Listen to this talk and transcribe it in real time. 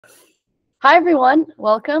Hi, everyone.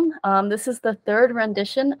 Welcome. This is the third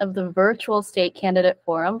rendition of the virtual state candidate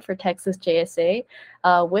forum for Texas JSA.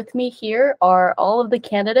 With me here are all of the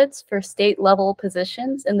candidates for state level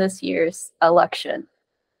positions in this year's election.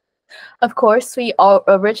 Of course, we all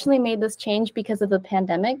originally made this change because of the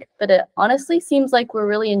pandemic, but it honestly seems like we're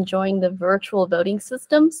really enjoying the virtual voting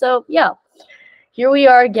system. So yeah, here we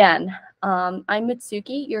are again. I'm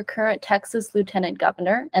Mitsuki, your current Texas Lieutenant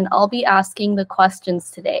Governor, and I'll be asking the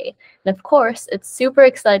questions today. And of course, it's super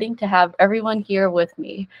exciting to have everyone here with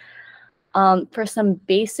me. For some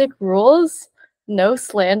basic rules, no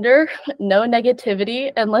slander, no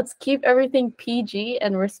negativity, and let's keep everything PG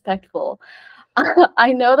and respectful.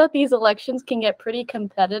 I know that these elections can get pretty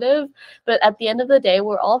competitive, but at the end of the day,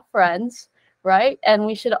 we're all friends, right? And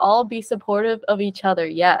we should all be supportive of each other,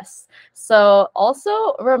 yes. So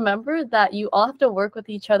also remember that you all have to work with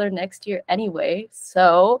each other next year anyway.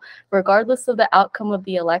 So regardless of the outcome of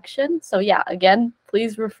the election. So yeah, again,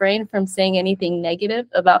 please refrain from saying anything negative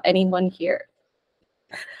about anyone here.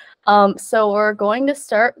 So we're going to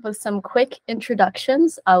start with some quick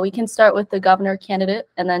introductions. We can start with the governor candidate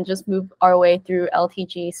and then just move our way through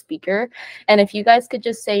LTG speaker. And if you guys could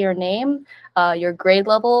just say your name, your grade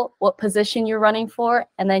level, what position you're running for,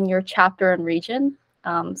 and then your chapter and region.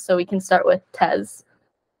 So we can start with Tez.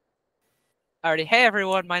 Alrighty, hey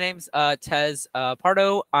everyone, my name's Tez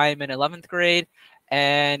Pardo. I'm in 11th grade,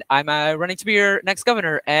 and I'm running to be your next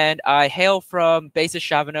governor, and I hail from Basis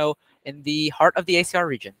Chavano in the heart of the ACR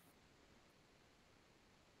region.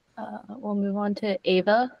 We'll move on to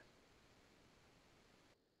Ava.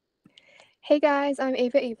 Hey guys, I'm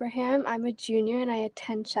Ava Abraham. I'm a junior and I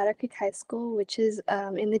attend Shadow Creek High School, which is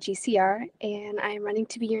in the GCR, and I'm running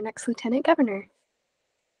to be your next lieutenant governor.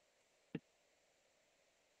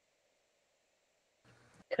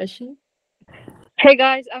 Kushi. Hey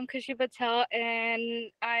guys, I'm Kushi Patel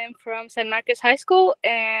and I am from San Marcos High School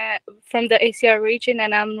and from the ACR region,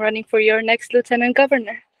 and I'm running for your next lieutenant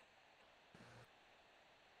governor.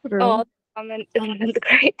 Varun. Oh, I'm in 11th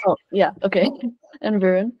grade. Oh, yeah, okay. And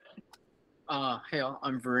Varun. Hey all,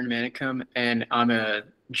 I'm Varun Manicum, and I'm a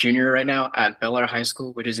junior right now at Bel Air High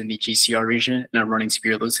School, which is in the GCR region, and I'm running to be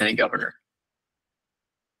your lieutenant governor.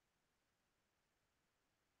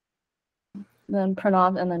 Then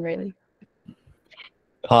Pranav and then Rayleigh.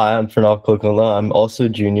 Hi, I'm Pranav Kokola. I'm also a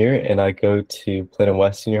junior, and I go to Planet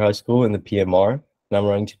West Senior High School in the PMR, and I'm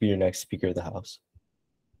running to be your next Speaker of the House.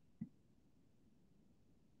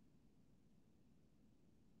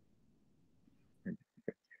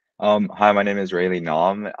 Hi, my name is Rayleigh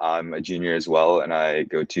Nam. I'm a junior as well, and I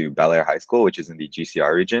go to Bel Air High School, which is in the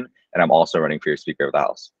GCR region, and I'm also running for your Speaker of the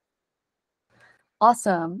House.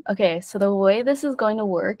 Awesome. Okay, so the way this is going to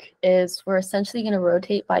work is we're essentially going to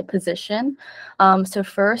rotate by position. So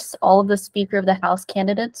first, all of the Speaker of the House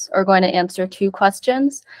candidates are going to answer 2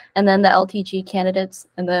 questions, and then the LTG candidates,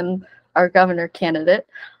 and then our governor candidate.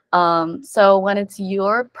 So when it's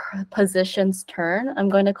your position's turn, I'm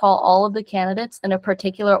going to call all of the candidates in a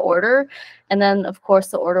particular order. And then, of course,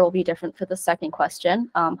 the order will be different for the second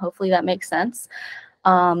question. Hopefully that makes sense.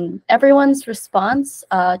 Everyone's response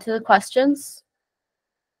to the questions.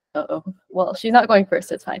 Well, she's not going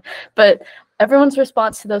first, it's fine. But everyone's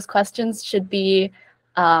response to those questions should be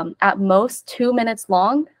at most 2 minutes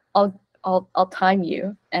long. I'll time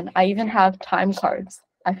you, and I even have time cards.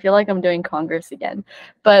 I feel like I'm doing Congress again,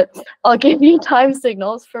 but I'll give you time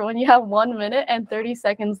signals for when you have 1 minute and 30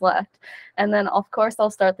 seconds left. And then of course,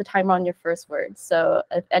 I'll start the timer on your first word. So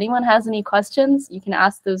if anyone has any questions, you can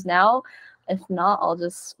ask those now. If not,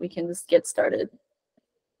 we can just get started.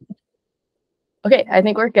 Okay, I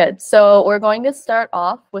think we're good. So we're going to start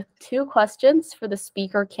off with 2 questions for the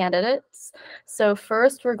speaker candidates. So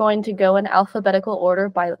first, we're going to go in alphabetical order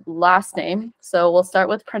by last name. So we'll start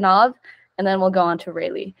with Pranav, and then we'll go on to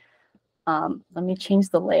Rayleigh. Let me change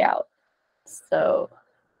the layout. So,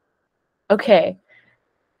 okay.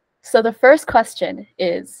 So the first question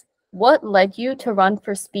is, what led you to run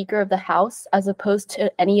for Speaker of the House as opposed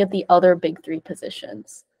to any of the other big 3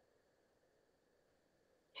 positions?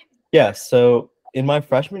 Yeah, so in my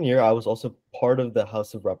freshman year, I was also part of the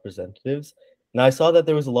House of Representatives, and I saw that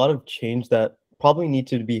there was a lot of change that probably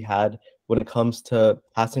needed to be had when it comes to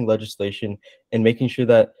passing legislation and making sure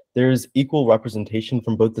that there's equal representation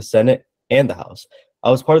from both the Senate and the House.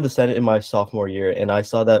 I was part of the Senate in my sophomore year, and I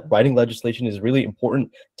saw that writing legislation is really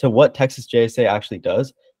important to what Texas JSA actually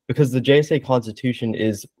does, because the JSA Constitution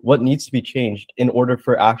is what needs to be changed in order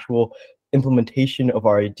for actual implementation of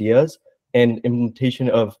our ideas and implementation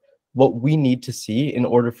of what we need to see in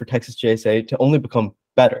order for Texas JSA to only become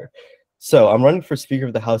better. So I'm running for Speaker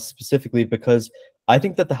of the House specifically because I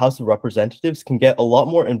think that the House of Representatives can get a lot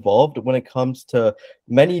more involved when it comes to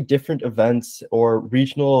many different events or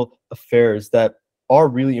regional affairs that are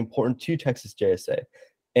really important to Texas JSA.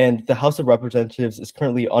 And the House of Representatives is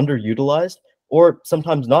currently underutilized or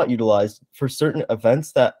sometimes not utilized for certain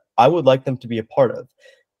events that I would like them to be a part of.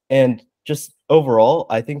 And just overall,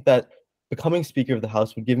 I think that becoming Speaker of the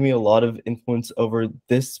House would give me a lot of influence over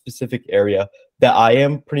this specific area that I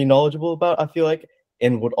am pretty knowledgeable about, I feel like,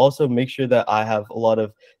 and would also make sure that I have a lot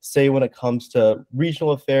of say when it comes to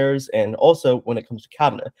regional affairs and also when it comes to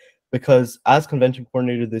cabinet. Because as convention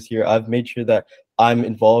coordinator this year, I've made sure that I'm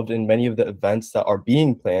involved in many of the events that are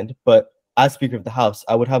being planned, but as Speaker of the House,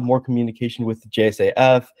 I would have more communication with the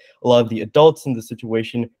JSAF, a lot of the adults in the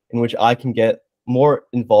situation in which I can get more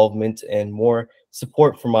involvement and more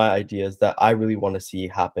support for my ideas that I really want to see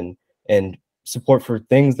happen and support for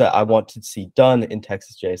things that I want to see done in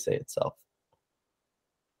Texas JSA itself.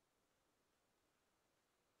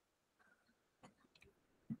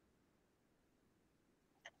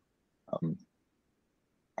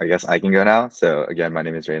 I guess I can go now. So again, my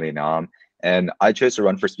name is Rayleigh Nam, and I chose to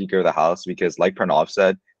run for Speaker of the House because, like Pranav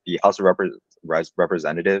said, the House of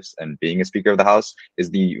Representatives and being a Speaker of the House is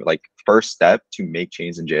the first step to make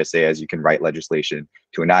change in JSA, as you can write legislation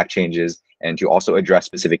to enact changes and to also address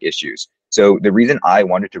specific issues. So the reason I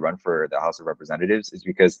wanted to run for the House of Representatives is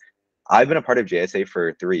because I've been a part of JSA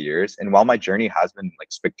for 3 years, and while my journey has been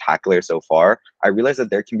spectacular so far, I realized that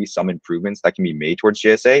there can be some improvements that can be made towards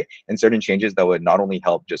JSA and certain changes that would not only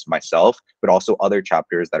help just myself, but also other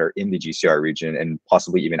chapters that are in the GCR region and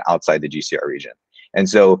possibly even outside the GCR region. And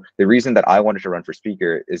so the reason that I wanted to run for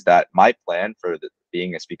Speaker is that my plan for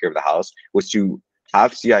being a Speaker of the House was to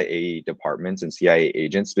have CIA departments and CIA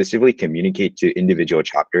agents specifically communicate to individual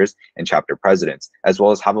chapters and chapter presidents, as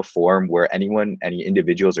well as have a forum where anyone, any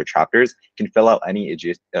individuals or chapters can fill out any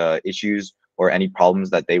issues or any problems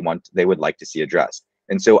that they would like to see addressed.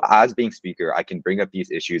 And so as being Speaker, I can bring up these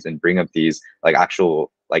issues and bring up these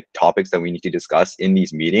actual topics that we need to discuss in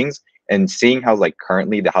these meetings. And seeing how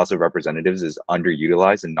currently the House of Representatives is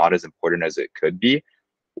underutilized and not as important as it could be,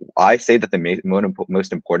 I say that the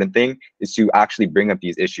most important thing is to actually bring up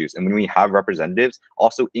these issues. And when we have representatives,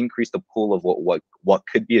 also increase the pool of what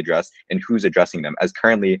could be addressed and who's addressing them. As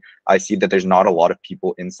currently, I see that there's not a lot of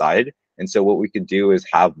people inside. And so what we could do is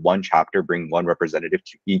have one chapter bring one representative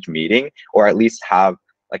to each meeting, or at least have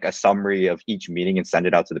a summary of each meeting and send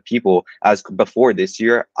it out to the people. As before this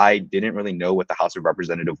year, I didn't really know what the House of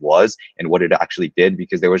Representative was and what it actually did,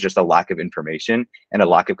 because there was just a lack of information and a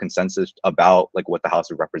lack of consensus about what the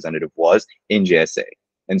House of Representative was in JSA.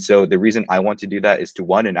 And so the reason I want to do that is to,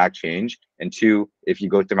 one, enact change, and two, if you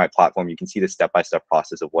go through my platform, you can see the step-by-step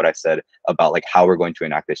process of what I said about how we're going to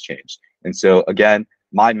enact this change. And so again,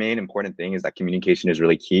 my main important thing is that communication is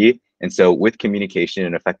really key. And so with communication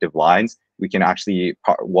and effective lines, we can actually,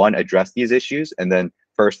 one, address these issues. And then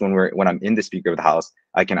first, when I'm in the Speaker of the House,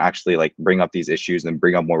 I can actually bring up these issues and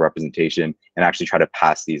bring up more representation and actually try to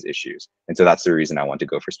pass these issues. And so that's the reason I want to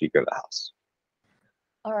go for Speaker of the House.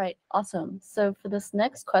 All right, awesome. So for this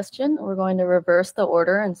next question, we're going to reverse the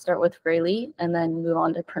order and start with Rayleigh and then move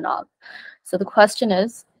on to Pranav. So the question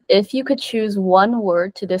is, if you could choose one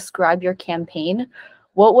word to describe your campaign,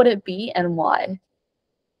 what would it be and why?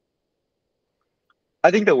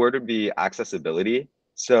 I think the word would be accessibility.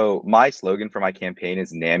 So my slogan for my campaign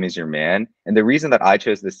is "NAM is your man." And the reason that I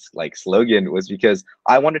chose this slogan was because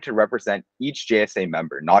I wanted to represent each JSA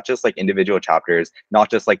member, not just individual chapters,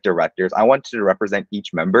 not just directors. I wanted to represent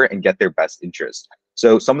each member and get their best interest.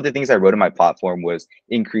 So some of the things I wrote in my platform was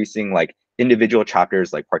increasing individual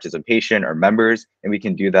chapters participation or members, and we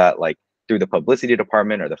can do that through the publicity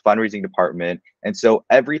department or the fundraising department. And so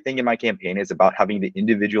everything in my campaign is about having the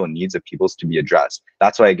individual needs of peoples to be addressed.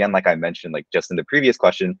 That's why, again, I mentioned just in the previous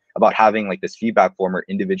question about having this feedback form or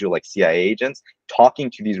individual CIA agents talking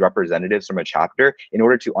to these representatives from a chapter in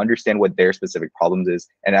order to understand what their specific problems is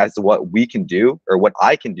and as to what we can do or what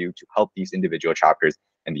I can do to help these individual chapters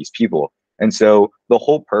and these people. And so the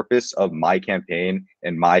whole purpose of my campaign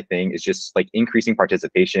and my thing is just increasing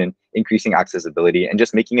participation, increasing accessibility, and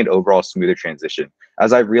just making an overall smoother transition.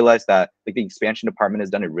 As I've realized that the expansion department has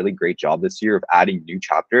done a really great job this year of adding new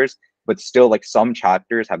chapters, but still some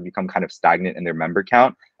chapters have become kind of stagnant in their member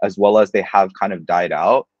count, as well as they have kind of died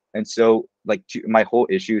out. And so my whole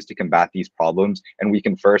issue is to combat these problems. And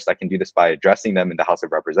I can do this by addressing them in the House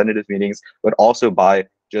of Representatives meetings, but also by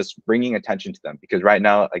just bringing attention to them. Because right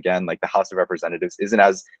now, again, the House of Representatives isn't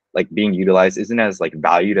as being utilized, isn't as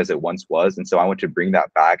valued as it once was. And so I want to bring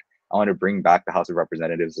that back. I want to bring back the House of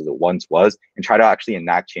Representatives as it once was and try to actually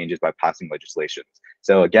enact changes by passing legislations.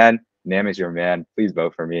 So again, Nam is your man. Please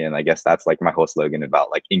vote for me. And I guess that's like my whole slogan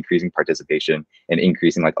about like increasing participation and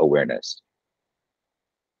increasing like awareness.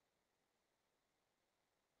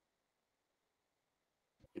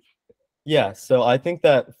 Yeah, so I think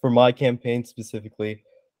that for my campaign specifically,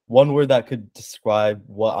 one word that could describe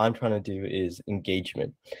what I'm trying to do is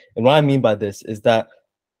engagement. And what I mean by this is that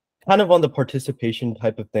kind of on the participation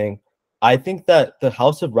type of thing, I think that the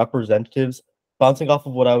House of Representatives, bouncing off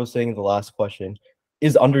of what I was saying in the last question,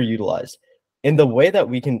 is underutilized. In the way that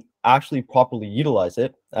we can actually properly utilize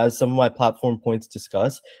it, as some of my platform points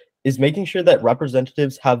discuss, is making sure that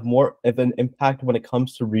representatives have more of an impact when it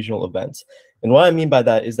comes to regional events. And what I mean by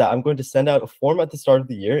that is that I'm going to send out a form at the start of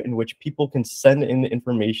the year in which people can send in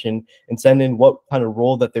information and send in what kind of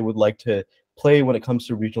role that they would like to play when it comes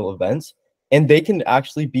to regional events, and they can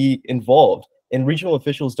actually be involved. And regional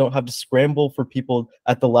officials don't have to scramble for people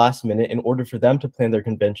at the last minute in order for them to plan their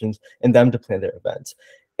conventions and them to plan their events.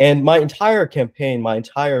 And my entire campaign, my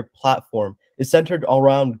entire platform is centered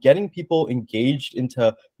around getting people engaged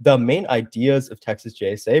into the main ideas of Texas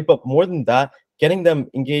JSA, but more than that, getting them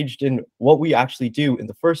engaged in what we actually do in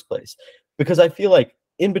the first place. Because I feel like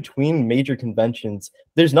in between major conventions,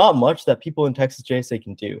 there's not much that people in Texas JSA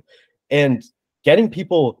can do. And getting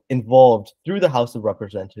people involved through the House of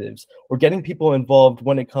Representatives, or getting people involved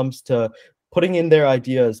when it comes to putting in their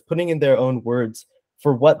ideas, putting in their own words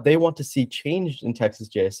for what they want to see changed in Texas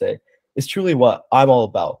JSA, is truly what I'm all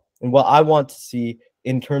about and what I want to see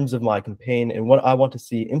in terms of my campaign and what I want to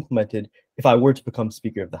see implemented if I were to become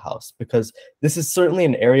Speaker of the House, because this is certainly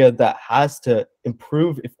an area that has to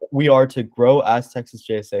improve if we are to grow as Texas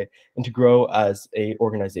JSA and to grow as a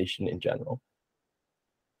organization in general.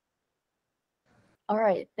 All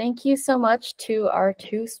right, thank you so much to our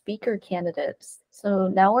two speaker candidates. So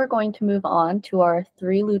now we're going to move on to our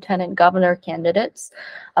 3 lieutenant governor candidates.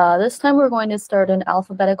 This time we're going to start in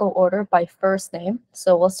alphabetical order by first name.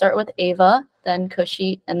 So we'll start with Ava, then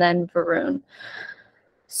Kushi, and then Varun.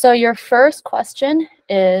 So your first question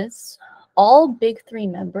is, all Big 3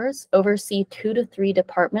 members oversee 2 to 3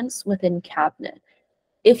 departments within cabinet.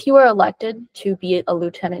 If you are elected to be a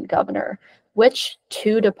lieutenant governor, which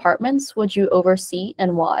 2 departments would you oversee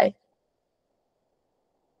and why?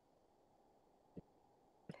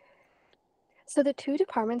 So the 2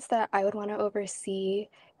 departments that I would want to oversee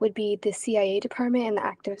would be the CIA department and the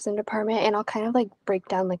activism department, and I'll kind of like break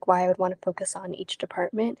down like why I would want to focus on each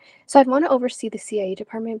department. So I'd want to oversee the CIA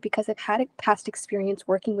department because I've had a past experience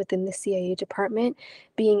working within the CIA department,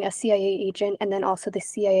 being a CIA agent and then also the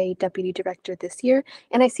CIA deputy director this year,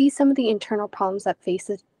 and I see some of the internal problems that face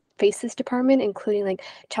this department, including like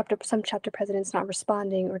some chapter presidents not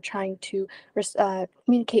responding or trying to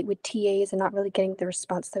communicate with TAs and not really getting the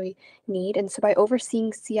response that we need. And so by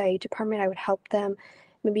overseeing CIA department, I would help them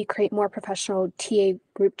maybe create more professional TA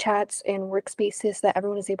group chats and workspaces that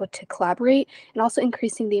everyone is able to collaborate, and also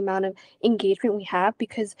increasing the amount of engagement we have,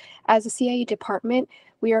 because as a CIA department,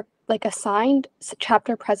 we are like assigned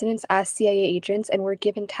chapter presidents as CIA agents, and we're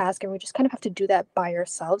given tasks, and we just kind of have to do that by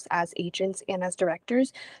ourselves as agents and as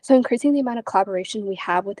directors. So increasing the amount of collaboration we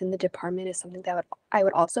have within the department is something that I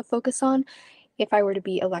would also focus on if I were to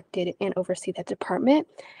be elected and oversee that department.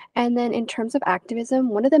 And then in terms of activism,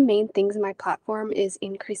 one of the main things in my platform is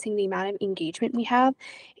increasing the amount of engagement we have.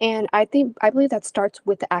 And I believe that starts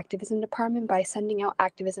with the activism department by sending out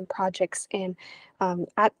activism projects and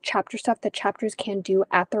at chapter stuff that chapters can do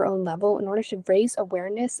at their own level in order to raise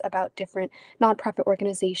awareness about different nonprofit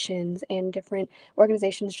organizations and different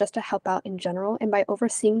organizations just to help out in general. And by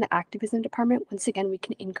overseeing the activism department, once again, we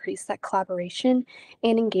can increase that collaboration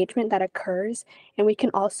and engagement that occurs. And we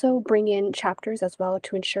can also bring in chapters as well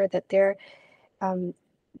to ensure that they're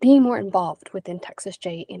being more involved within Texas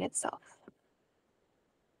J in itself.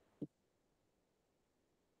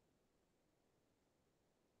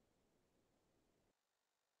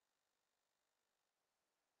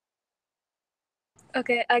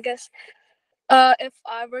 Okay, I guess if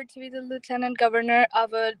I were to be the lieutenant governor, I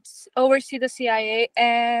would oversee the CIA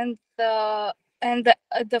and the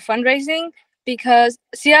fundraising, because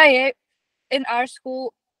CIA in our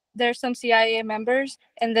school, there's some CIA members,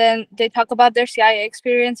 and then they talk about their CIA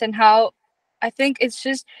experience and how I think it's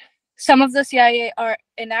just some of the CIA are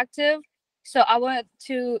inactive. So I want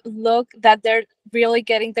to look that they're really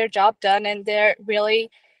getting their job done and they're really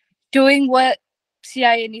doing what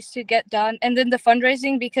CIA needs to get done. And then the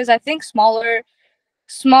fundraising, because I think smaller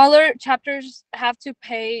chapters have to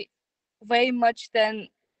pay way much than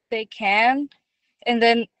they can, and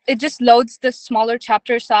then it just loads the smaller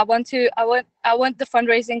chapters. So I want the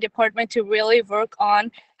fundraising department to really work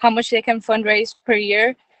on how much they can fundraise per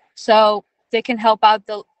year, so they can help out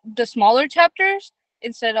the smaller chapters.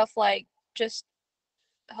 instead of like just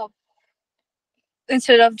help,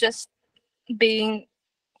 instead of just being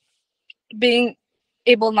being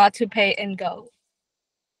able not to pay and go.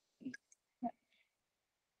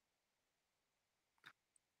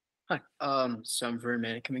 Hi, so I'm Vern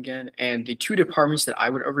Manicum again, and the two departments that I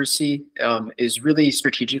would oversee is really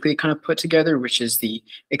strategically kind of put together, which is the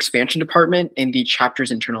expansion department and the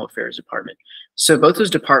chapter's internal affairs department. So both those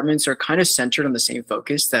departments are kind of centered on the same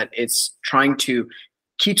focus, that it's trying to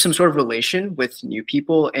keep some sort of relation with new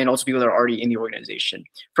people and also people that are already in the organization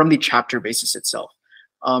from the chapter basis itself.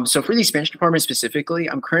 So for the expansion department specifically,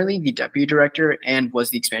 I'm currently the deputy director and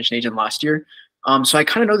was the expansion agent last year. So I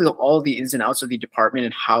kind of know all the ins and outs of the department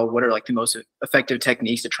and what are like the most effective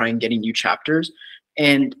techniques to try and getting new chapters.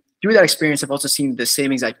 And through that experience, I've also seen the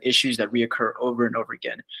same exact issues that reoccur over and over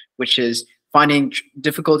again, which is finding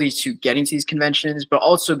difficulties to getting to these conventions, but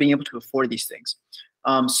also being able to afford these things.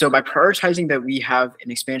 So by prioritizing that we have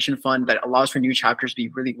an expansion fund that allows for new chapters to be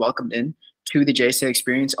really welcomed in to the JSA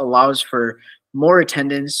experience, allows for more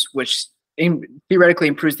attendance, which theoretically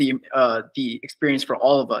improves the experience for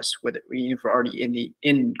all of us, whether if we're already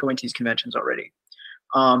in going to these conventions already.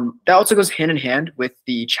 That also goes hand in hand with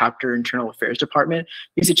the chapter internal affairs department,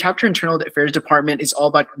 because the chapter internal affairs department is all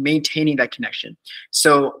about maintaining that connection.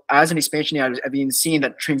 So as an expansion, I've been seeing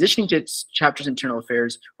that transitioning to chapters internal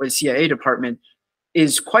affairs or the CIA department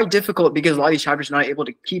is quite difficult because a lot of these chapters are not able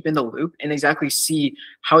to keep in the loop and exactly see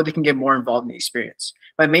how they can get more involved in the experience.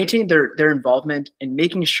 By maintaining their involvement and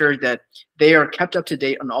making sure that they are kept up to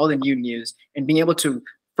date on all the new news and being able to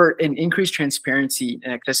increase transparency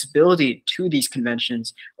and accessibility to these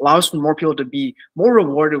conventions allows for more people to be more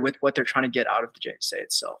rewarded with what they're trying to get out of the JSA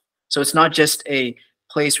itself. So it's not just a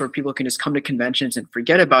place where people can just come to conventions and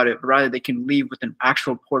forget about it, but rather they can leave with an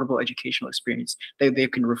actual portable educational experience that they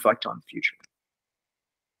can reflect on in the future.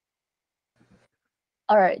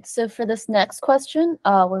 All right, so for this next question,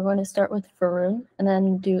 we're going to start with Varun and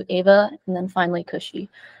then do Ava and then finally Kushi.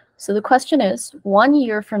 So the question is, 1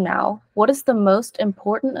 year from now, what is the most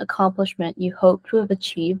important accomplishment you hope to have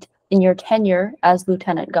achieved in your tenure as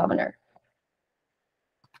Lieutenant Governor?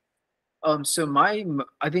 So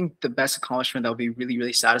I think the best accomplishment that I'll be really,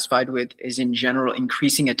 really satisfied with is in general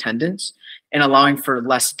increasing attendance and allowing for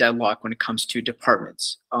less deadlock when it comes to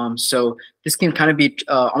departments. So this can kind of be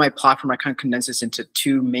on my platform, I kind of condense this into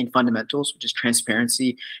two main fundamentals, which is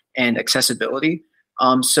transparency and accessibility.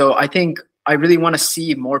 So I think I really want to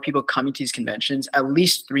see more people coming to these conventions, at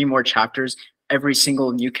least 3 more chapters every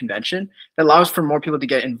single new convention. That allows for more people to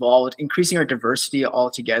get involved, increasing our diversity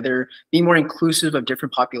altogether, being more inclusive of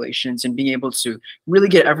different populations, and being able to really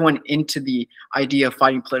get everyone into the idea of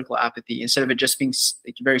fighting political apathy instead of it just being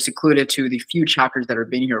very secluded to the few chapters that have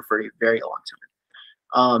been here for a very long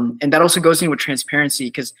time. And that also goes in with transparency,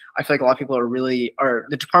 because I feel like a lot of people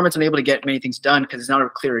the department's unable to get many things done because it's not a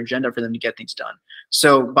clear agenda for them to get things done.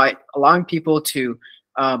 So by allowing people to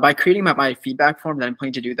by creating my feedback form that I'm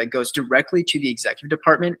planning to do that goes directly to the executive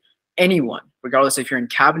department, anyone, regardless if you're in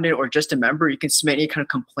cabinet or just a member, you can submit any kind of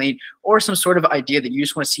complaint or some sort of idea that you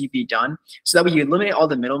just want to see be done. So that way you eliminate all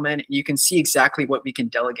the middlemen and you can see exactly what we can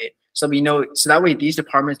delegate. So that way these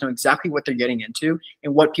departments know exactly what they're getting into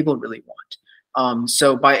and what people really want.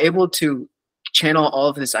 So by able to channel all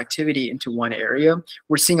of this activity into one area,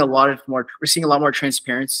 we're seeing a lot more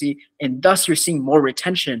transparency, and thus you're seeing more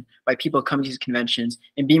retention by people coming to these conventions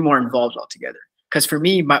and being more involved altogether. Because for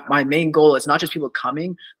me, my main goal is not just people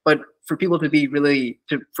coming, but for people to be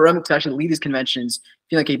for them to actually leave these conventions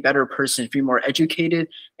feeling like a better person, feel more educated,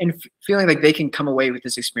 and feeling like they can come away with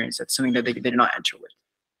this experience. That's something that they did not enter with.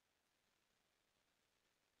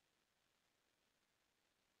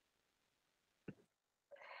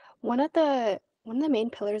 One of the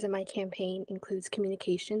main pillars in my campaign includes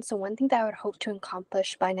communication. So one thing that I would hope to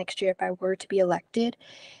accomplish by next year if I were to be elected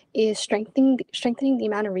is strengthening the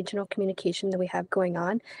amount of regional communication that we have going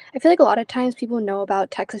on. I feel like a lot of times people know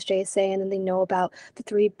about Texas JSA and then they know about the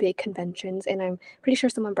 3 big conventions, and I'm pretty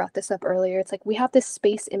sure someone brought this up earlier. It's like we have this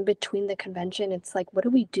space in between the convention. It's like, what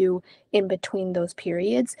do we do in between those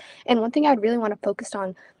periods? And one thing I'd really want to focus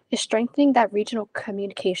on is strengthening that regional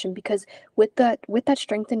communication, because with that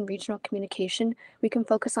strengthened regional communication, we can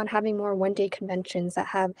focus on having more one-day conventions that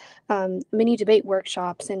have mini debate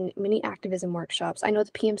workshops and mini activism workshops. I know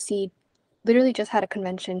the PMC literally just had a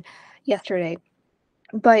convention yesterday,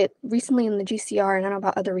 but recently in the GCR, and I don't know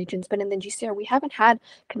about other regions, but in the GCR, we haven't had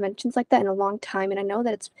conventions like that in a long time, and I know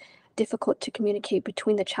that it's difficult to communicate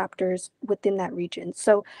between the chapters within that region.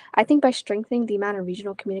 So I think by strengthening the amount of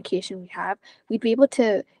regional communication we have, we'd be able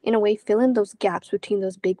to, in a way, fill in those gaps between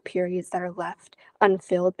those big periods that are left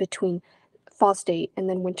unfilled between fall state, and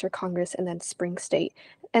then winter congress, and then spring state.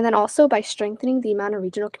 And then also by strengthening the amount of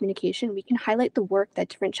regional communication, we can highlight the work that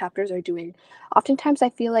different chapters are doing. Oftentimes,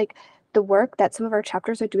 I feel like the work that some of our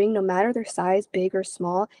chapters are doing, no matter their size, big or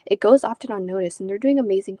small, it goes often unnoticed, and they're doing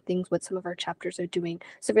amazing things what some of our chapters are doing.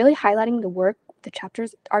 So really highlighting the work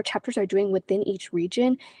our chapters are doing within each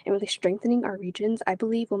region and really strengthening our regions, I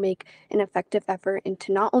believe will make an effective effort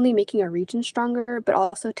into not only making our region stronger, but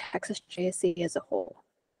also Texas JSA as a whole.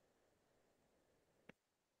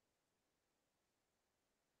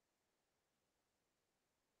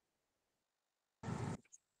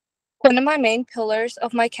 One of my main pillars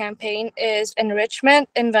of my campaign is enrichment.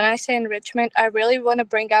 And when I say enrichment, I really want to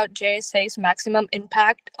bring out JSA's maximum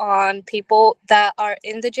impact on people that are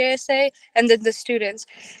in the JSA and then the students.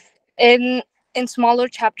 In smaller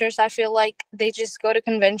chapters, I feel like they just go to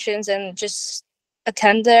conventions and just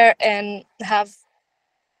attend there and have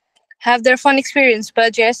their fun experience.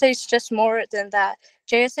 But JSA is just more than that.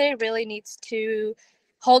 JSA really needs to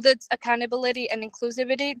hold its accountability and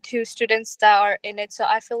inclusivity to students that are in it. So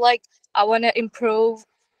I feel like I want to improve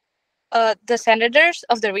the senators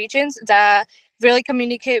of the regions that really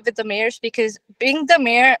communicate with the mayors, because being the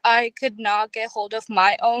mayor, I could not get hold of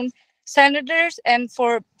my own senators. And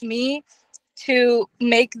for me to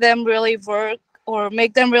make them really work or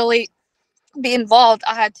make them really be involved,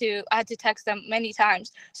 I had to text them many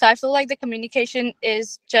times. So I feel like the communication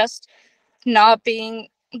is just not being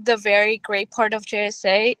the very great part of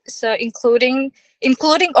JSA. So including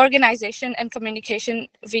organization and communication,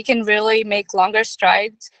 we can really make longer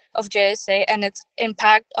strides of JSA and its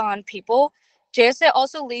impact on people. JSA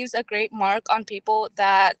also leaves a great mark on people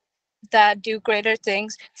that do greater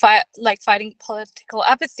things, like fighting political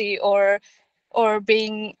apathy or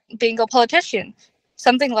being a politician,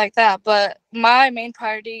 something like that. But my main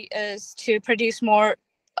priority is to produce more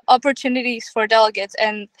opportunities for delegates,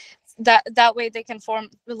 and that way they can form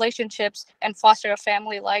relationships and foster a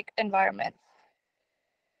family-like environment.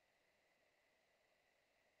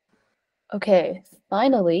 Okay,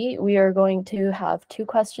 finally, we are going to have 2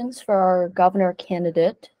 questions for our governor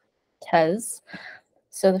candidate, Tez.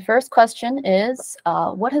 So the first question is,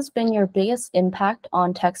 what has been your biggest impact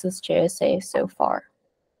on Texas JSA so far?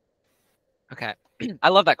 Okay, I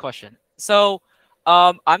love that question. So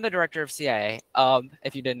I'm the director of CIA,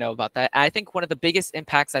 if you didn't know about that. And I think one of the biggest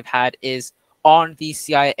impacts I've had is on the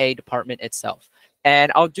CIA department itself.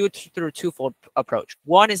 And I'll do it through a twofold approach.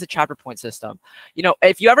 One is a chapter point system. You know,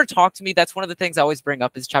 if you ever talk to me, that's one of the things I always bring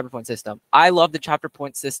up is chapter point system. I love the chapter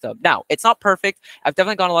point system. Now, it's not perfect. I've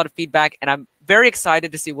definitely gotten a lot of feedback, and I'm very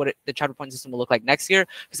excited to see what the chapter point system will look like next year,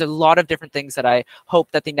 because there's a lot of different things that I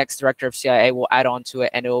hope that the next director of CIA will add on to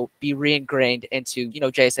it, and it will be re-ingrained into, you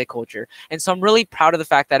know, JSA culture. And so I'm really proud of the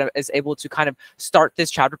fact that I was able to kind of start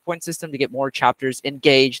this chapter point system to get more chapters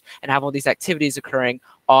engaged and have all these activities occurring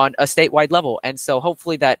on a statewide level. And so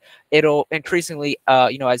hopefully that it'll increasingly,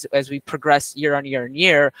 you know, as we progress year on year and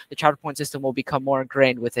year, the chapter point system will become more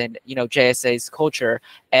ingrained within, you know, JSA's culture.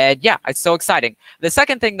 And yeah, it's so exciting. The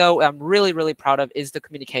second thing, though, I'm really, really proud of is the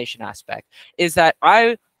communication aspect. Is that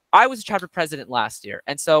I was a chapter president last year,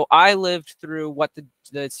 and so I lived through what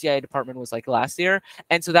the CIA department was like last year,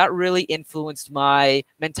 and so that really influenced my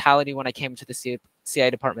mentality when I came to the CIA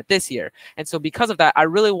department this year. And so because of that, I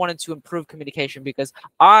really wanted to improve communication, because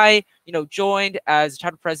I, you know, joined as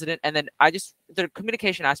chapter president, and then the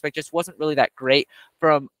communication aspect just wasn't really that great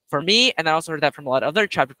for me. And I also heard that from a lot of other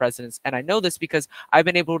chapter presidents. And I know this because I've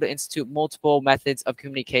been able to institute multiple methods of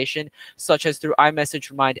communication, such as through iMessage,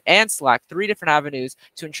 Remind, and Slack, 3 different avenues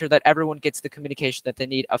to ensure that everyone gets the communication that they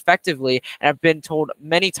need effectively. And I've been told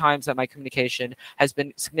many times that my communication has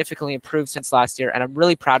been significantly improved since last year, and I'm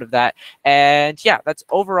really proud of that. And yeah, that's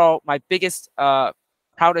overall my biggest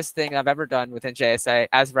proudest thing I've ever done within JSA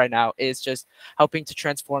as of right now, is just helping to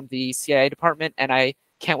transform the CIA department, and I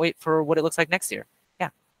can't wait for what it looks like next year. Yeah.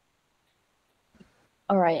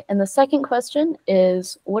 All right, and the second question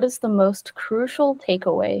is, what is the most crucial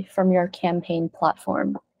takeaway from your campaign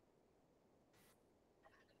platform?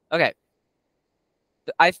 Okay.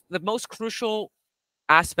 The most crucial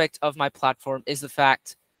aspect of my platform is the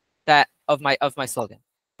fact that of my slogan,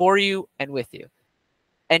 for you and with you.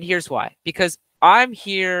 And here's why. Because I'm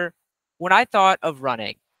here, when I thought of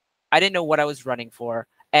running, I didn't know what I was running for.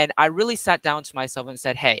 And I really sat down to myself and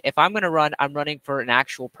said, hey, if I'm going to run, I'm running for an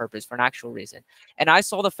actual purpose, for an actual reason. And I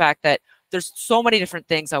saw the fact that there's so many different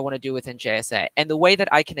things I want to do within JSA. And the way that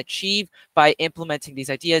I can achieve by implementing these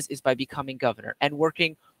ideas is by becoming governor and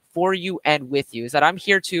working for you and with you. Is that I'm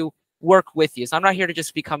here to work with you. So I'm not here to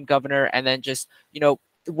just become governor and then just, you know,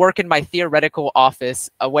 work in my theoretical office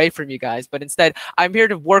away from you guys, but instead I'm here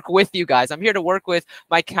to work with you guys. I'm here to work with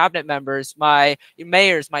my cabinet members, my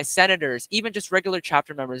mayors, my senators, even just regular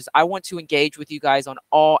chapter members. I want to engage with you guys on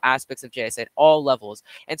all aspects of JSA at all levels.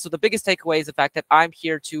 And so the biggest takeaway is the fact that I'm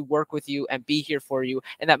here to work with you and be here for you,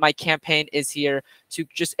 and that my campaign is here to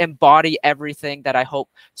just embody everything that I hope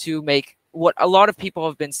to make. What a lot of people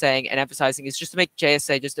have been saying and emphasizing is just to make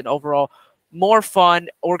JSA just an overall more fun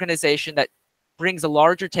organization that brings a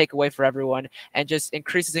larger takeaway for everyone and just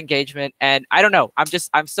increases engagement. And I don't know,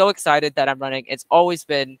 I'm so excited that I'm running. It's always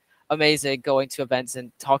been amazing going to events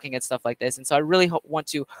and talking and stuff like this. And so I really want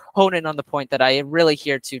to hone in on the point that I am really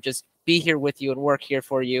here to just be here with you and work here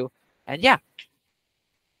for you. And yeah.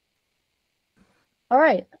 All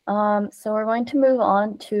right, so we're going to move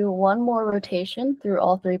on to one more rotation through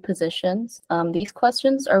all three positions. These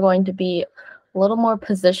questions are going to be a little more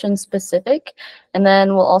position specific, and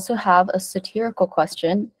then we'll also have a satirical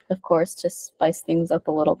question, of course, to spice things up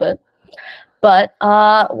a little bit. But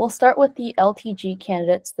we'll start with the LTG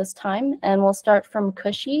candidates this time, and we'll start from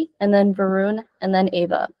Kushi, and then Varun, and then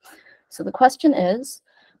Ava. So the question is,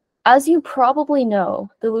 as you probably know,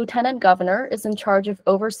 the Lieutenant Governor is in charge of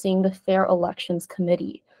overseeing the Fair Elections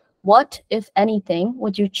Committee. What, if anything,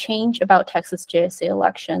 would you change about Texas JSA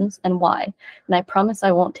elections, and why? And I promise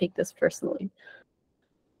I won't take this personally.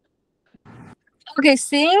 Okay,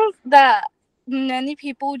 seeing that many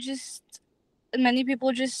people just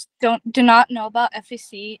do not know about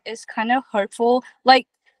FEC is kind of hurtful. Like,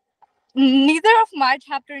 neither of my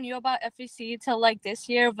chapter knew about FEC till like this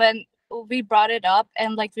year when we brought it up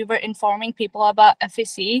and like we were informing people about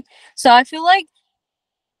FEC. So I feel like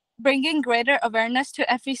bringing greater awareness to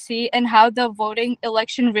FEC and how the voting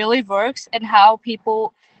election really works and how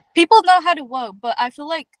people know how to vote, but I feel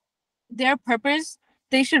like their purpose,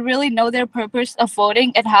 they should really know their purpose of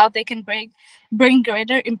voting and how they can bring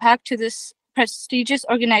greater impact to this prestigious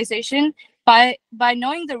organization by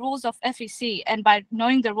knowing the rules of FEC and by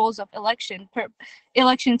knowing the rules of election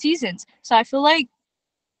seasons. So I feel like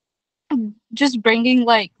just bringing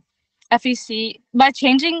like FEC by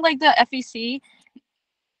changing like the FEC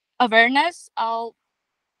awareness, I'll,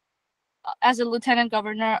 as a lieutenant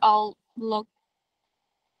governor, I'll look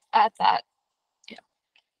at that.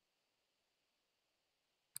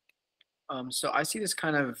 So I see this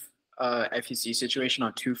kind of FEC situation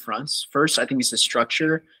on two fronts. First, I think it's the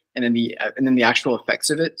structure, and then the actual effects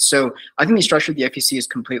of it. So I think the structure of the FEC is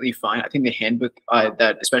completely fine. I think the handbook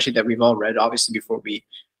especially that we've all read, obviously before we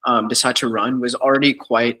decide to run, was already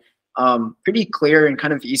quite pretty clear and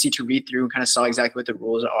kind of easy to read through, and kind of saw exactly what the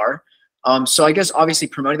rules are. So I guess obviously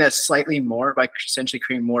promoting that slightly more by essentially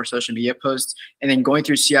creating more social media posts, and then going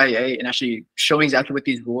through CIA and actually showing exactly what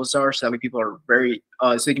these rules are, so that way people are very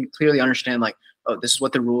so they can clearly understand, like, oh, this is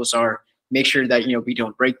what the rules are. Make sure that we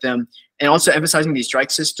don't break them, and also emphasizing the strike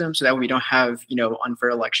system, so that we don't have unfair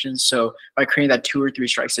elections. So by creating that 2 or 3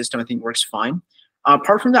 strike system, I think works fine.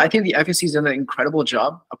 Apart from that, I think the FEC has done an incredible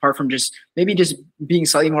job. Apart from just maybe just being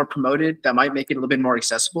slightly more promoted, that might make it a little bit more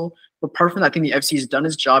accessible. But apart from that, I think the FEC has done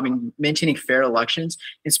its job in maintaining fair elections.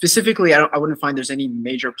 And specifically, I wouldn't find there's any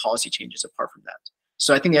major policy changes apart from that.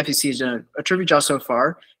 So I think the FEC has done a terrific job so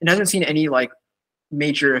far, and hasn't seen any like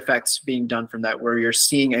major effects being done from that, where you're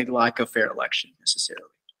seeing a lack of fair election necessarily.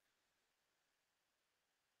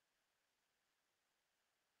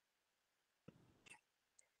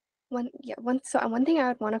 One thing I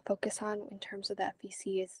would want to focus on in terms of the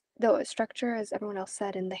FEC is the structure, as everyone else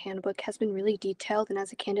said, in the handbook has been really detailed. And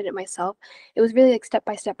as a candidate myself, it was really like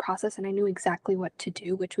step-by-step process, and I knew exactly what to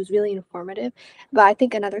do, which was really informative. But I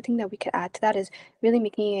think another thing that we could add to that is really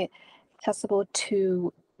making it accessible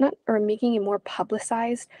to making it more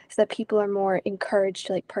publicized, so that people are more encouraged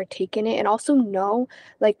to like partake in it, and also know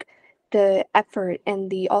like the effort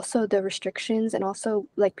and the restrictions, and also,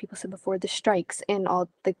 like people said before, the strikes and all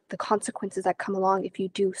the consequences that come along if you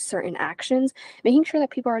do certain actions. Making sure that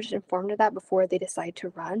people are just informed of that before they decide to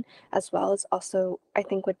run, as well as also, I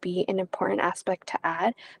think, would be an important aspect to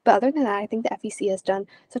add. But other than that, I think the FEC has done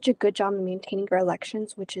such a good job in maintaining our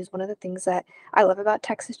elections, which is one of the things that I love about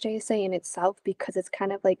Texas JSA in itself, because it's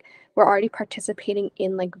kind of like we're already participating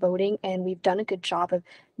in like voting, and we've done a good job of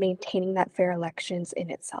maintaining that fair elections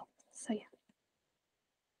in itself. So yeah.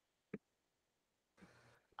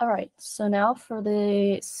 All right, so now for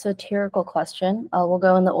the satirical question, we'll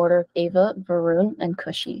go in the order of Ava, Varun, and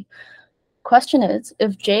Kushi. Question is,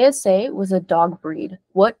 if JSA was a dog breed,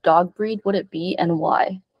 what dog breed would it be and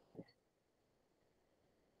why?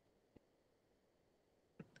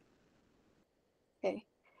 Okay.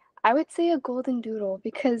 I would say a golden doodle,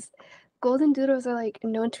 because golden doodles are like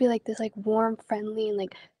known to be like this like warm, friendly, and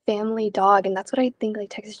like family dog, and that's what I think like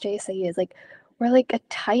Texas JSA is. Like we're like a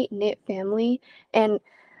tight-knit family, and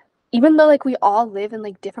even though like we all live in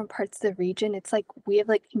like different parts of the region, it's like we have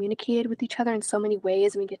like communicated with each other in so many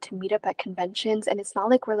ways, and we get to meet up at conventions, and it's not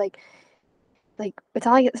like we're like it's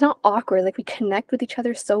not like it's not awkward. Like we connect with each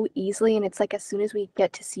other so easily, and it's like as soon as we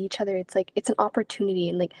get to see each other, it's like it's an opportunity.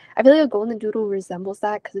 And like I feel like a golden doodle resembles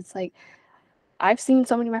that, because it's like I've seen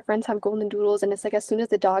so many of my friends have golden doodles, and it's like as soon as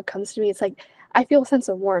the dog comes to me, it's like I feel a sense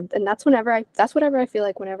of warmth. And that's whatever I feel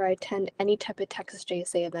like whenever I attend any type of Texas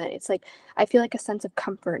JSA event. It's like I feel like a sense of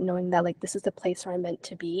comfort knowing that like this is the place where I'm meant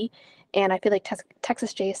to be. And I feel like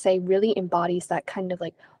Texas JSA really embodies that kind of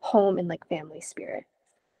like home and like family spirit.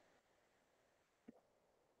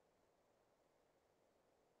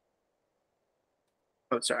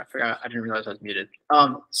 Oh, sorry, I forgot. I didn't realize I was muted.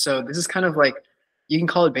 So this is kind of like, you can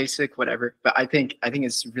call it basic, whatever, but I think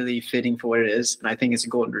it's really fitting for what it is, and I think it's a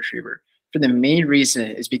golden retriever. For the main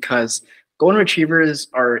reason is because golden retrievers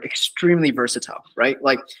are extremely versatile, right?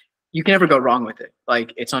 Like you can never go wrong with it.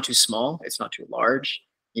 Like it's not too small, it's not too large.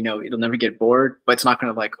 You know, it'll never get bored, but it's not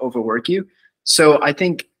going to like overwork you. So I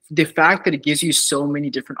think the fact that it gives you so many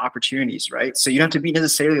different opportunities, right? So you don't have to be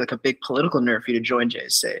necessarily like a big political nerd for you to join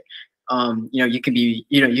JSA. You know, you can be,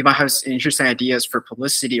 you know, you might have interesting ideas for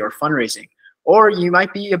publicity or fundraising, or you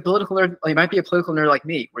might be a political nerd. You might be a political nerd like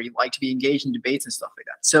me, where you like to be engaged in debates and stuff like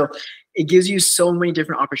that. So it gives you so many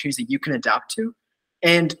different opportunities that you can adapt to,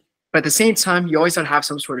 and but at the same time, you always have to have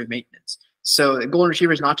some sort of maintenance. So the golden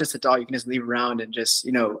retriever is not just a dog you can just leave around and just,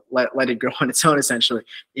 you know, let it grow on its own. Essentially,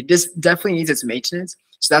 it just definitely needs its maintenance.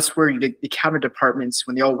 So that's where the cabinet departments,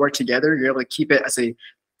 when they all work together, you're able to keep it as a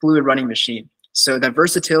fluid running machine. So that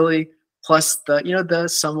versatility plus the, you know, the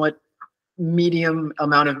somewhat medium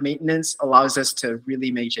amount of maintenance allows us to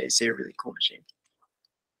really make JSA a really cool machine.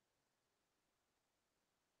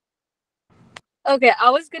 Okay, I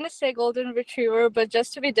was gonna say golden retriever, but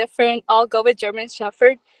just to be different, I'll go with German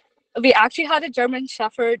Shepherd. We actually had a German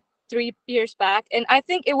Shepherd 3 years back, and I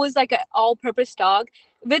think it was like an all-purpose dog,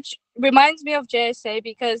 which reminds me of JSA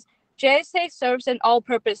because JSA serves an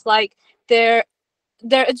all-purpose, like their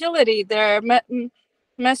agility,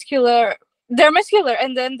 muscular, they're muscular,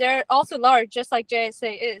 and then they're also large, just like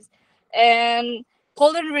JSA is. And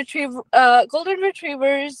golden retrievers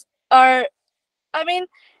are, I mean,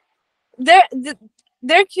 they're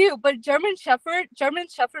they're cute, but German Shepherd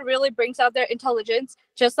really brings out their intelligence,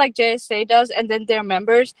 just like JSA does, and then their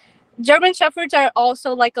members. German Shepherds are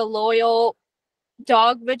also like a loyal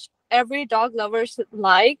dog, which every dog lovers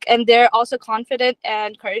like, and they're also confident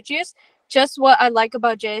and courageous. Just what I like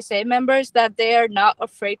about JSA members, that they are not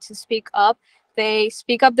afraid to speak up. They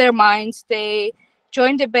speak up their minds. They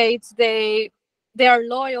join debates. They are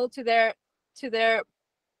loyal to their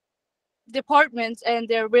departments, and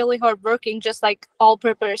they're really hardworking, just like all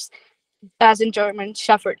purpose as in German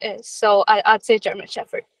Shepherd is. So I'd say German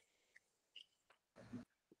Shepherd.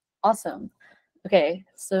 Awesome. Okay,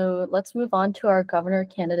 so let's move on to our governor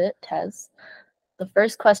candidate, Tez. The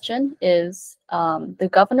first question is, the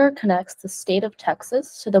governor connects the state of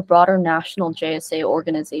Texas to the broader national JSA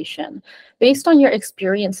organization. Based on your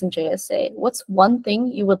experience in JSA, what's one thing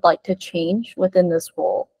you would like to change within this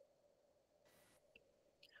role?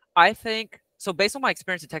 I think, so based on my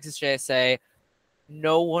experience at Texas JSA,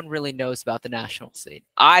 no one really knows about the national scene.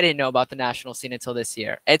 I didn't know about the national scene until this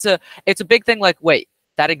year. It's a big thing, like, wait,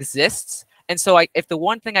 that exists? And so if the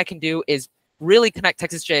one thing I can do is really connect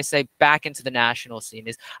Texas JSA back into the national scene,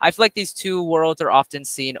 is I feel like these two worlds are often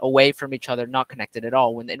seen away from each other, not connected at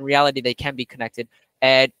all, when in reality they can be connected.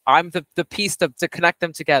 And I'm the piece to connect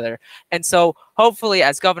them together. And so hopefully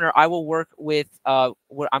as governor, I will work with, I'm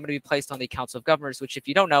going to be placed on the Council of Governors, which if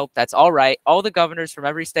you don't know, that's all right. All the governors from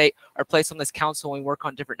every state are placed on this council, and we work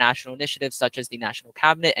on different national initiatives such as the National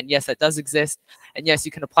Cabinet. And yes, that does exist. And yes,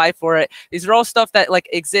 you can apply for it. These are all stuff that like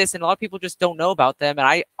exists, and a lot of people just don't know about them.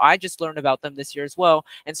 And I just learned about them this year as well.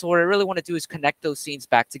 And so what I really want to do is connect those scenes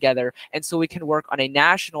back together. And so we can work on a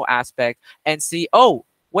national aspect and see, oh,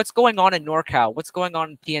 what's going on in NorCal? What's going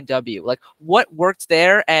on in PNW? Like what worked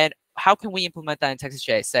there, and how can we implement that in Texas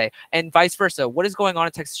JSA, and vice versa? What is going on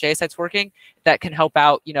in Texas JSA that's working that can help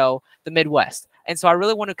out, you know, the Midwest? And so I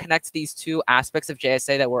really want to connect these two aspects of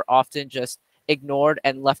JSA that were often just ignored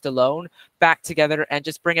and left alone back together, and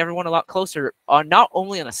just bring everyone a lot closer on not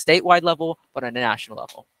only on a statewide level, but on a national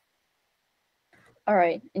level. All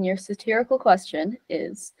right, and your satirical question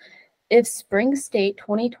is, if Spring State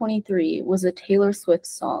 2023 was a Taylor Swift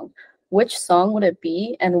song, which song would it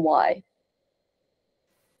be and why?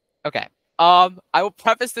 Okay. I will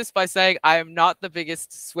preface this by saying I am not the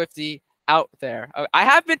biggest Swiftie out there. I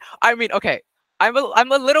have been, I mean, okay,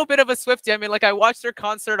 I'm a little bit of a Swiftie. I mean, like I watched her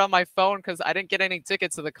concert on my phone because I didn't get any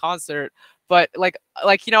tickets to the concert. But like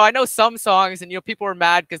I know some songs, and people were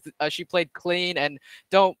mad because she played clean and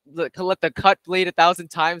don't let the cut bleed 1,000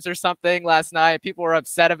 times or something last night. People were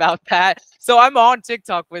upset about that. So I'm on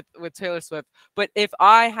TikTok with Taylor Swift. But if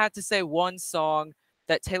I had to say one song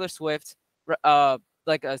that Taylor Swift,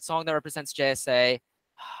 like a song that represents JSA,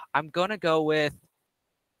 I'm gonna go with.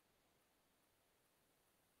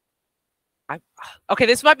 Okay,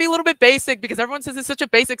 this might be a little bit basic because everyone says it's such a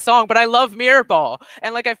basic song, but I love Mirror Ball.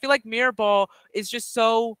 And like I feel like Mirror Ball is just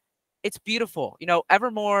it's beautiful.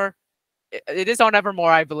 Evermore, it is on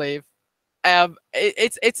Evermore, I believe.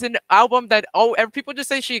 It's an album that people just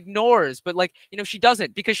say she ignores, but like she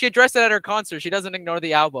doesn't, because she addressed it at her concert. She doesn't ignore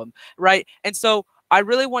the album, right? And so I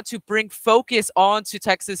really want to bring focus onto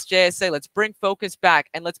Texas JSA. Let's bring focus back,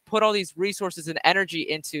 and let's put all these resources and energy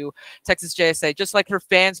into Texas JSA, just like her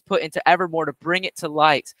fans put into Evermore to bring it to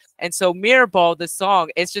light. And so Mirror Ball, the song,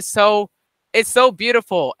 it's so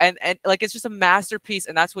beautiful, and like it's just a masterpiece.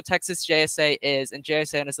 And that's what Texas JSA is, and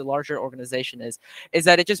JSA as a larger organization is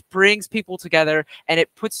that it just brings people together, and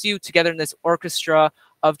it puts you together in this orchestra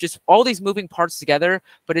of just all these moving parts together.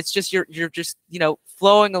 But it's just you're just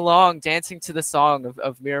flowing along, dancing to the song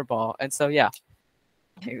of Mirror Ball. And so yeah.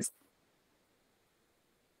 Thanks.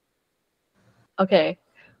 Okay,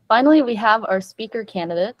 finally we have our speaker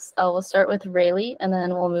candidates. We'll start with Rayleigh, and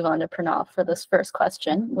then we'll move on to Pranav for this first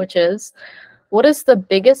question, which is, what is the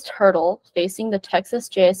biggest hurdle facing the Texas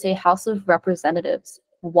JSA House of Representatives?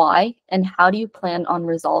 Why, and how do you plan on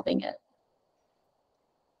resolving it?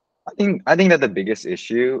 I think that the biggest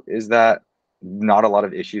issue is that not a lot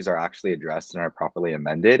of issues are actually addressed and are properly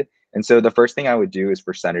amended. And so the first thing I would do is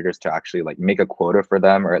for senators to actually like make a quota for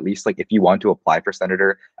them, or at least like if you want to apply for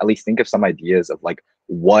senator, at least think of some ideas of like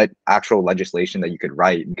what actual legislation that you could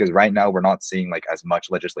write, because right now we're not seeing like as much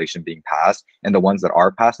legislation being passed, and the ones that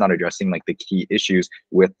are passed not addressing like the key issues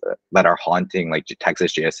with that are haunting like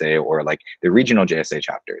Texas JSA or like the regional JSA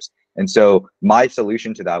chapters. And so my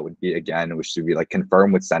solution to that would be, again, which would be like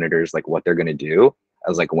confirm with senators like what they're going to do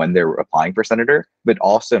as like when they're applying for senator, but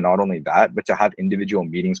also not only that, but to have individual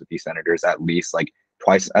meetings with these senators at least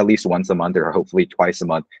once a month, or hopefully twice a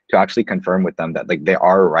month, to actually confirm with them that like they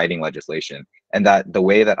are writing legislation, and that the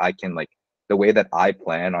way that I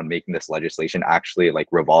plan on making this legislation actually like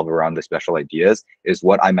revolve around the special ideas is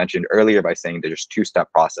what I mentioned earlier by saying there's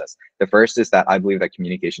two-step process. The first is that I believe that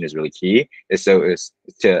communication is really key.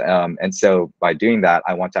 And so by doing that,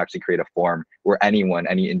 I want to actually create a form where anyone,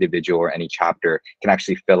 any individual or any chapter can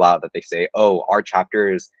actually fill out that they say, oh, our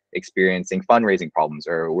chapter is experiencing fundraising problems,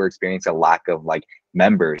 or we're experiencing a lack of like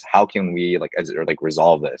members. How can we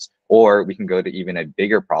resolve this? Or we can go to even a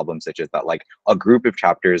bigger problem, such as that like a group of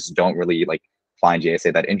chapters don't really like find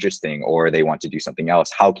JSA that interesting, or they want to do something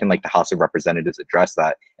else. How can like the House of Representatives address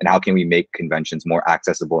that? And how can we make conventions more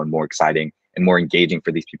accessible and more exciting and more engaging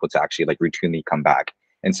for these people to actually like routinely come back?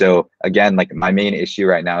 And so again, like my main issue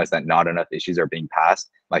right now is that not enough issues are being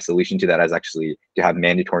passed. My solution to that is actually to have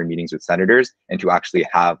mandatory meetings with senators, and to actually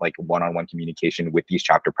have like one-on-one communication with these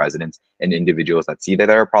chapter presidents and individuals that see that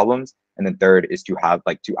there are problems. And then third is to have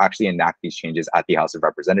like to actually enact these changes at the House of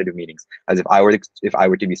Representative meetings. As if I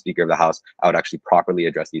were to be Speaker of the House, I would actually properly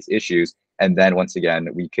address these issues. And then once again,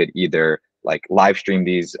 we could either like live stream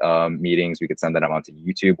these meetings, we could send them onto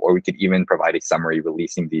YouTube, or we could even provide a summary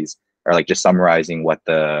releasing these, or like just summarizing what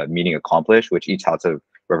the meeting accomplished, which each House of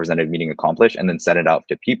Representative meeting accomplished, and then set it out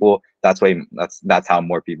to people. That's how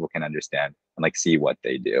more people can understand and like see what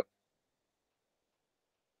they do.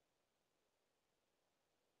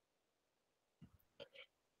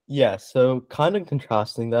 Yeah, so kind of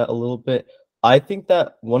contrasting that a little bit, I think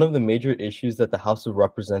that one of the major issues that the House of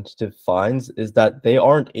Representatives finds is that they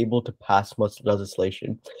aren't able to pass much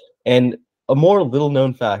legislation. And a more little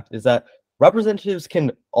known fact is that representatives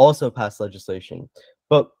can also pass legislation,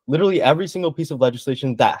 but literally every single piece of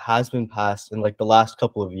legislation that has been passed in like the last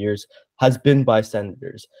couple of years has been by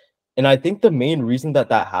senators. And I think the main reason that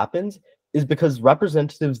that happens is because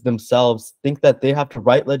representatives themselves think that they have to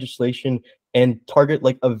write legislation and target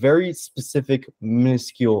like a very specific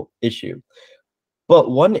minuscule issue.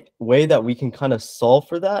 But one way that we can kind of solve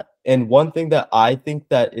for that, and one thing that I think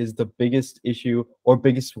that is the biggest issue or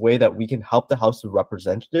biggest way that we can help the House of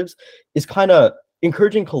Representatives, is kind of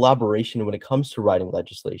encouraging collaboration when it comes to writing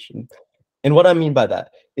legislation. And what I mean by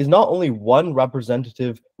that is not only one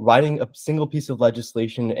representative writing a single piece of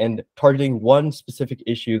legislation and targeting one specific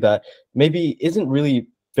issue that maybe isn't really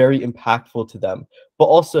very impactful to them, but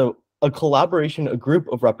also a collaboration, a group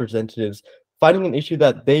of representatives finding an issue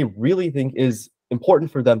that they really think is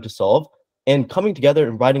important for them to solve, and coming together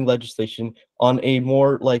and writing legislation on a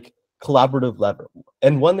more like collaborative level.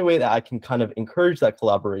 And one way that I can kind of encourage that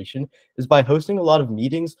collaboration is by hosting a lot of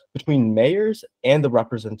meetings between mayors and the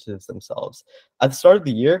representatives themselves. At the start of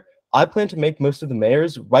the year, I plan to make most of the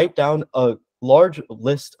mayors write down a large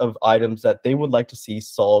list of items that they would like to see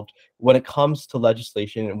solved when it comes to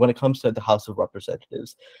legislation and when it comes to the House of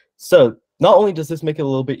Representatives. So not only does this make it a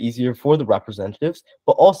little bit easier for the representatives,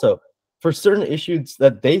 but also for certain issues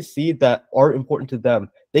that they see that are important to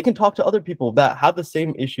them, they can talk to other people that have the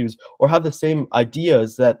same issues or have the same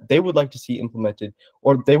ideas that they would like to see implemented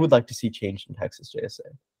or they would like to see changed in Texas JSA.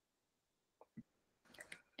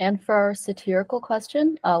 And for our satirical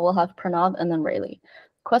question, we'll have Pranav and then Rayleigh.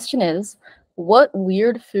 Question is, what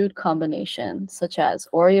weird food combination, such as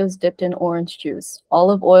Oreos dipped in orange juice,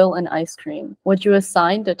 olive oil, and ice cream, would you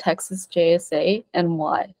assign to Texas JSA and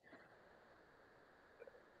why?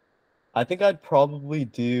 I think I'd probably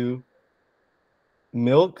do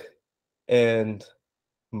milk and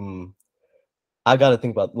I gotta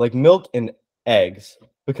think about like milk and eggs,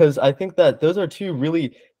 because I think that those are two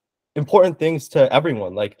really important things to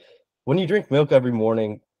everyone. Like when you drink milk every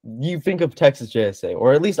morning, you think of Texas JSA,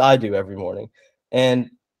 or at least I do every morning. And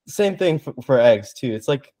same thing for eggs too. It's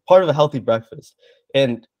like part of a healthy breakfast.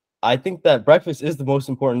 And I think that breakfast is the most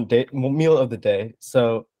important meal of the day.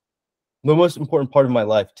 So the most important part of my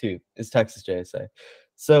life too is Texas JSA.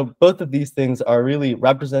 So both of these things are really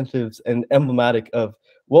representatives and emblematic of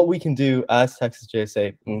what we can do as Texas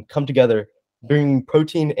JSA and come together, bring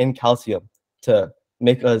protein and calcium to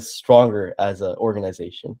make us stronger as an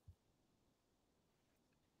organization.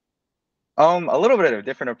 A little bit of a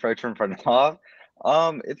different approach from Pranav.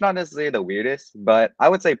 It's not necessarily the weirdest, but I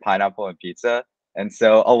would say pineapple and pizza. And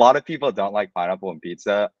so a lot of people don't like pineapple and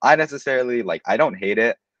pizza. I necessarily like, I don't hate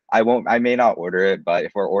it. I may not order it, but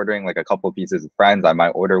if we're ordering like a couple of pizzas with friends, I might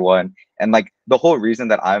order one. And like the whole reason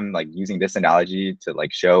that I'm like using this analogy to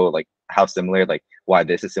like show like how similar, like why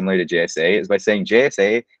this is similar to JSA is by saying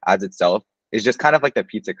JSA as itself is just kind of like the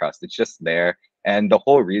pizza crust. It's just there. And the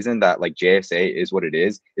whole reason that like JSA is what it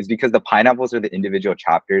is because the pineapples are the individual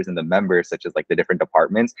chapters and the members, such as like the different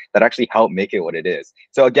departments that actually help make it what it is.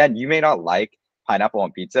 So again, you may not like pineapple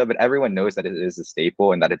on pizza, but everyone knows that it is a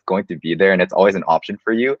staple and that it's going to be there and it's always an option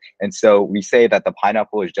for you. And so we say that the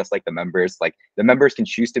pineapple is just like the members. Like the members can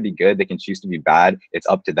choose to be good, they can choose to be bad. It's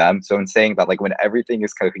up to them. So in saying that, like when everything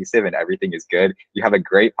is cohesive and everything is good, you have a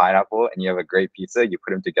great pineapple and you have a great pizza, you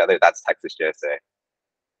put them together, that's Texas JSA.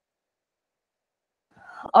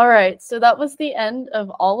 All right, so that was the end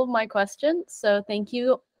of all of my questions. So thank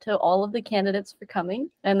you to all of the candidates for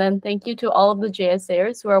coming. And then thank you to all of the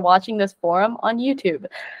JSAers who are watching this forum on YouTube.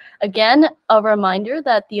 Again, a reminder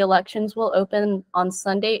that the elections will open on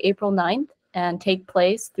Sunday, April 9th and take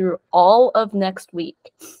place through all of next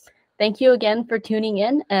week. Thank you again for tuning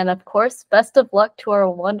in. And of course, best of luck to our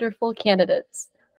wonderful candidates.